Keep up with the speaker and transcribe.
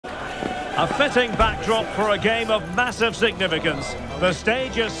A fitting backdrop for a game of massive significance. The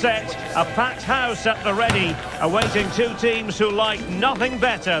stage is set, a packed house at the ready, awaiting two teams who like nothing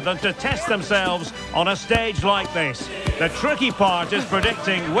better than to test themselves on a stage like this. The tricky part is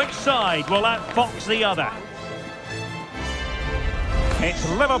predicting which side will outfox the other. It's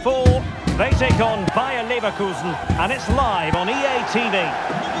Liverpool, they take on Bayer Leverkusen, and it's live on EA TV.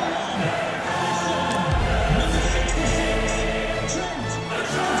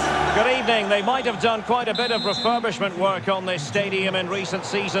 Good evening. They might have done quite a bit of refurbishment work on this stadium in recent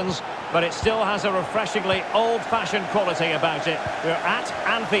seasons, but it still has a refreshingly old-fashioned quality about it. We're at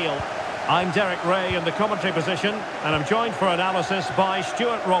Anfield. I'm Derek Ray in the commentary position, and I'm joined for analysis by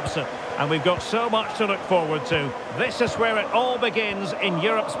Stuart Robson. And we've got so much to look forward to. This is where it all begins in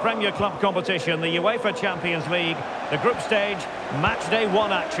Europe's Premier Club competition, the UEFA Champions League, the group stage, match day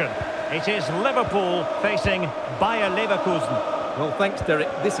 1 action. It is Liverpool facing Bayer Leverkusen. Well, thanks, Derek.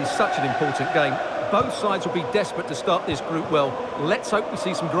 This is such an important game. Both sides will be desperate to start this group well. Let's hope we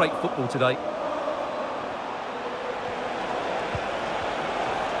see some great football today.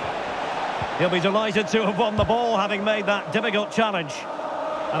 He'll be delighted to have won the ball, having made that difficult challenge.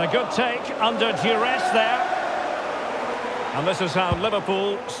 And a good take under duress there. And this is how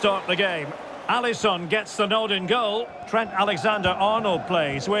Liverpool start the game. Alisson gets the nod in goal. Trent Alexander-Arnold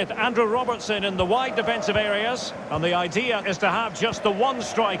plays with Andrew Robertson in the wide defensive areas. And the idea is to have just the one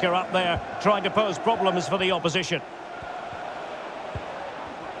striker up there trying to pose problems for the opposition.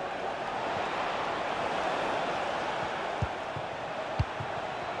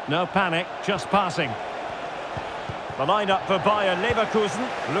 No panic, just passing. The line-up for Bayer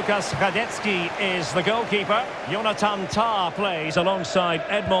Leverkusen. Lukas Radetzky is the goalkeeper. Jonathan Tah plays alongside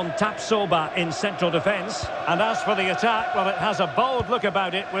Edmond Tapsoba in central defence. And as for the attack, well, it has a bold look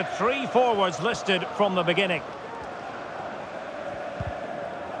about it with 3 forwards listed from the beginning.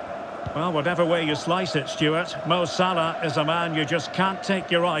 Well, whatever way you slice it, Stuart, Mo Salah is a man you just can't take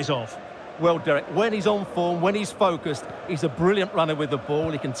your eyes off. Well, Derek, when he's on form, when he's focused, he's a brilliant runner with the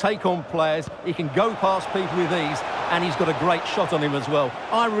ball. He can take on players, he can go past people with ease, and he's got a great shot on him as well.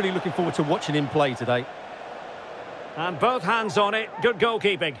 I'm really looking forward to watching him play today. And both hands on it, good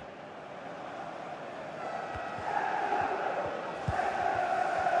goalkeeping.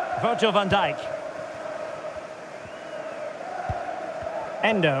 Virgil van Dijk.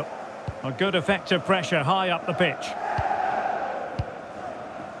 Endo. A good effective pressure high up the pitch.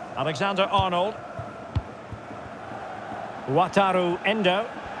 Alexander-Arnold. Wataru Endo.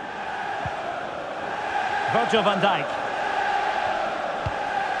 Virgil van Dijk.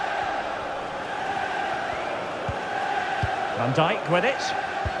 Van Dijk with it.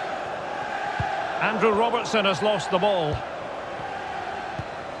 Andrew Robertson has lost the ball.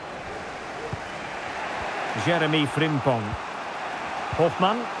 Jeremy Frimpong.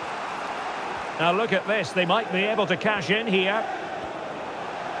 Hofmann. Now look at this, they might be able to cash in here.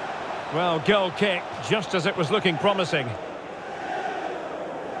 Well, goal kick, just as it was looking promising.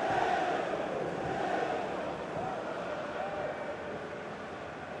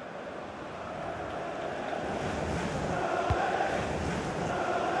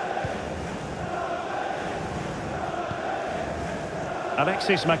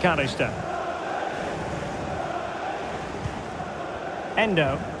 Alexis McAllister.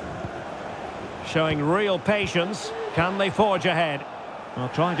 Endo. Showing real patience. Can they forge ahead? Well,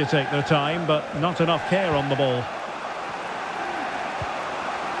 trying to take their time, but not enough care on the ball.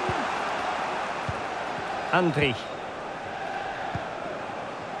 Andri.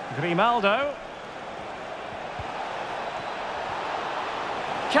 Grimaldo.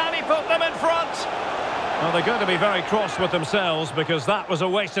 Can he put them in front? Well, they're going to be very cross with themselves because that was a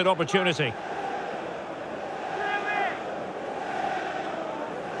wasted opportunity.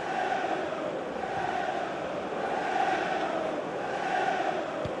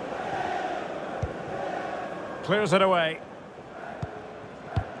 Clears it away.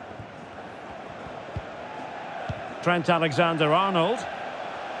 Trent Alexander-Arnold.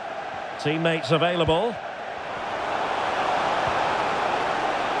 Teammates available.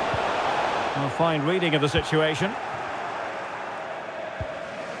 A fine reading of the situation.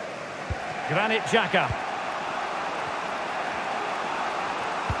 Granit Xhaka.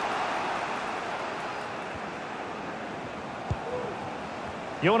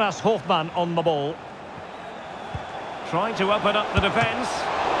 Jonas Hofmann on the ball. Trying to open up the defence.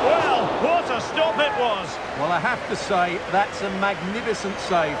 Well, what a stop it was. Well, I have to say, that's a magnificent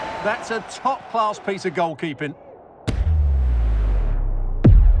save. That's a top-class piece of goalkeeping.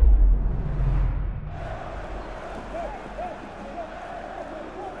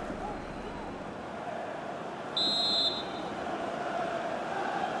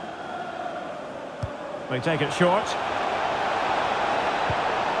 They take it short.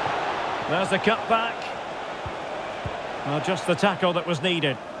 There's the cut back. Well, just the tackle that was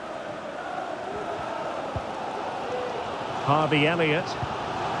needed. Harvey Elliott.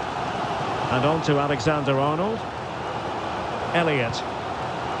 And on to Alexander-Arnold. Elliott.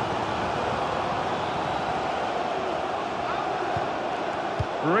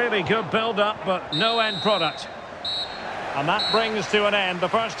 Really good build-up, but no end product. And that brings to an end the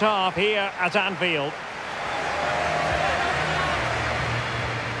first half here at Anfield.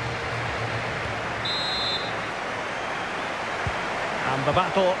 And the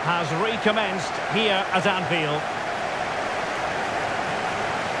battle has recommenced here at Anfield.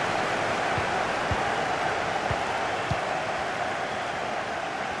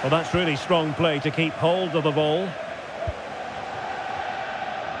 Well, that's really strong play to keep hold of the ball.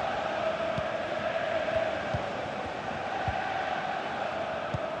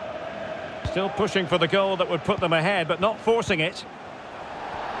 Still pushing for the goal that would put them ahead, but not forcing it.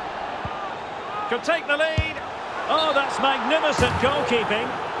 Could take the lead. Oh, that's magnificent goalkeeping.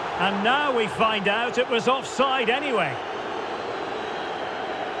 And now we find out it was offside anyway.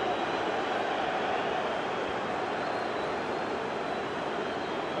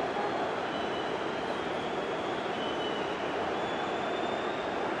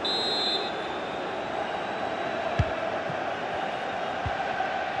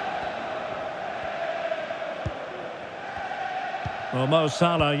 Well, Mo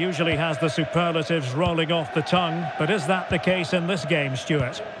Salah usually has the superlatives rolling off the tongue, but is that the case in this game,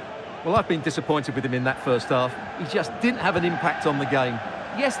 Stuart? Well, I've been disappointed with him in that first half. He just didn't have an impact on the game.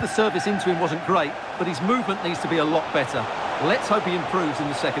 Yes, the service into him wasn't great, but his movement needs to be a lot better. Let's hope he improves in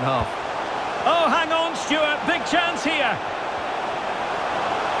the second half. Oh, hang on, Stuart. Big chance here.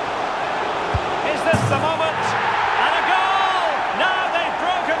 Is this the moment? And a goal! Now they've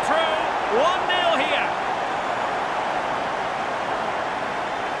broken through. 1-0 here.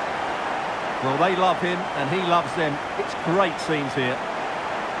 Well, they love him and he loves them. It's great scenes here.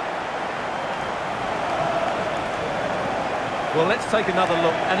 Well, let's take another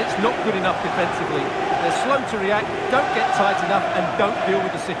look, and it's not good enough defensively. They're slow to react, don't get tight enough, and don't deal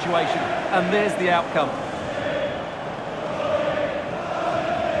with the situation. And there's the outcome.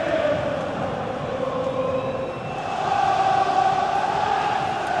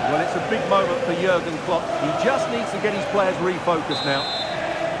 Well, it's a big moment for Jurgen Klopp. He just needs to get his players refocused now.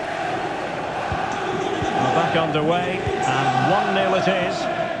 We're back underway, and 1-0 it is.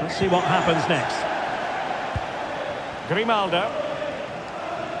 Let's see what happens next. Grimaldo.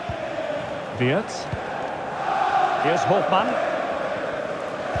 Wirtz. Here's Hofmann.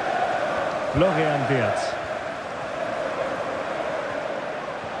 Florian Wirtz.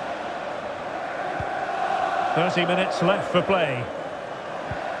 "30 minutes left for play."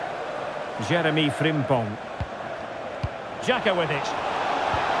 Jeremy Frimpong. Xhaka with it.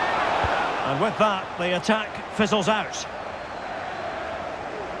 And with that, the attack fizzles out.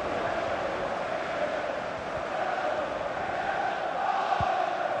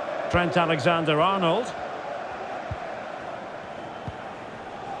 Trent Alexander-Arnold.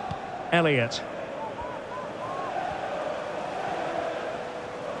 Elliott.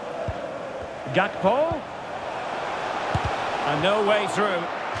 Gakpo. And no way through.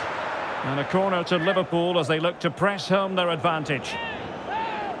 And a corner to Liverpool as they look to press home their advantage.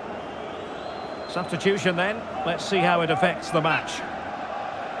 Substitution then. Let's see how it affects the match.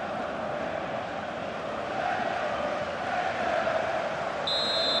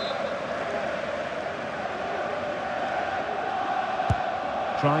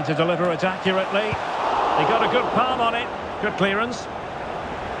 Trying to deliver it accurately. He got a good palm on it. Good clearance.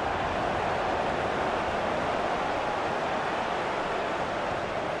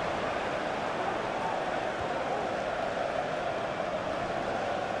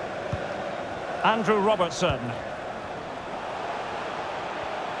 Andrew Robertson.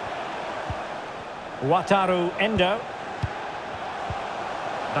 Wataru Endo.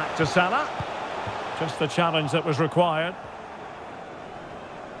 Back to Salah. Just the challenge that was required.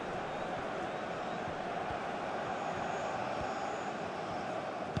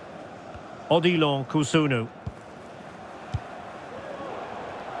 Odilon Kusunu.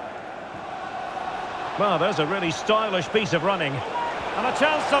 Well, there's a really stylish piece of running. And a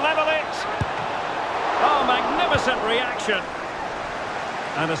chance to level it. Oh, magnificent reaction.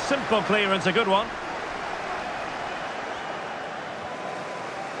 And a simple clearance, a good one.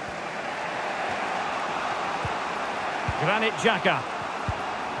 Granit Xhaka.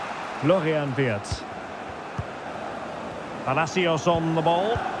 Florian Wirtz. Palacios on the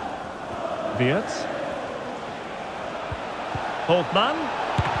ball. Wirtz. Hofmann.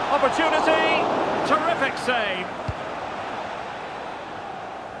 Opportunity. Terrific save.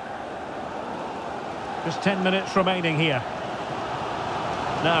 Just 10 minutes remaining here.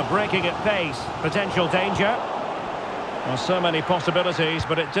 Now breaking at pace. Potential danger. Well, so many possibilities,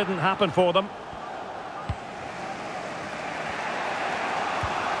 but it didn't happen for them.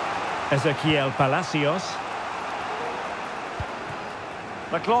 Ezequiel Palacios.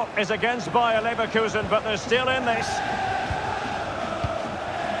 The clock is against Bayer Leverkusen, but they're still in this.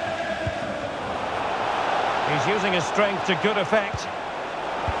 He's using his strength to good effect.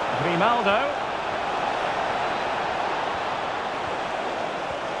 Grimaldo.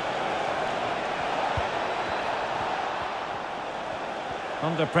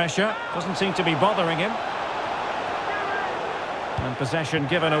 Under pressure, doesn't seem to be bothering him. And possession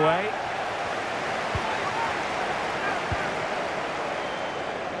given away.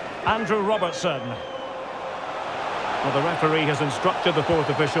 Andrew Robertson. Well, the referee has instructed the fourth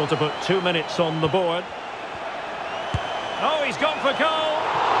official to put 2 minutes on the board. Oh, he's gone for goal!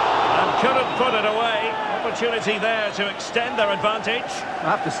 And couldn't put it away. Opportunity there to extend their advantage.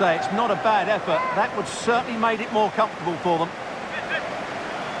 I have to say, it's not a bad effort. That would certainly made it more comfortable for them.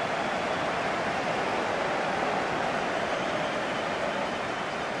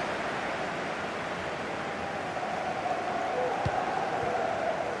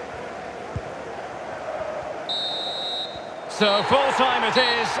 So full-time it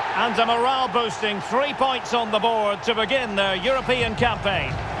is, and a morale-boosting 3 points on the board to begin their European campaign.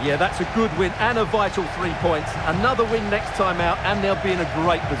 Yeah, that's a good win and a vital 3 points. Another win next time out, and they'll be in a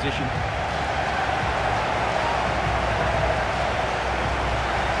great position.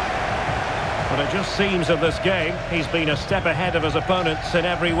 But it just seems in this game, he's been a step ahead of his opponents in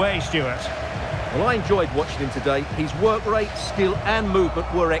every way, Stuart. Well, I enjoyed watching him today. His work rate, skill and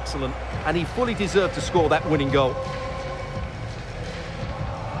movement were excellent, and he fully deserved to score that winning goal.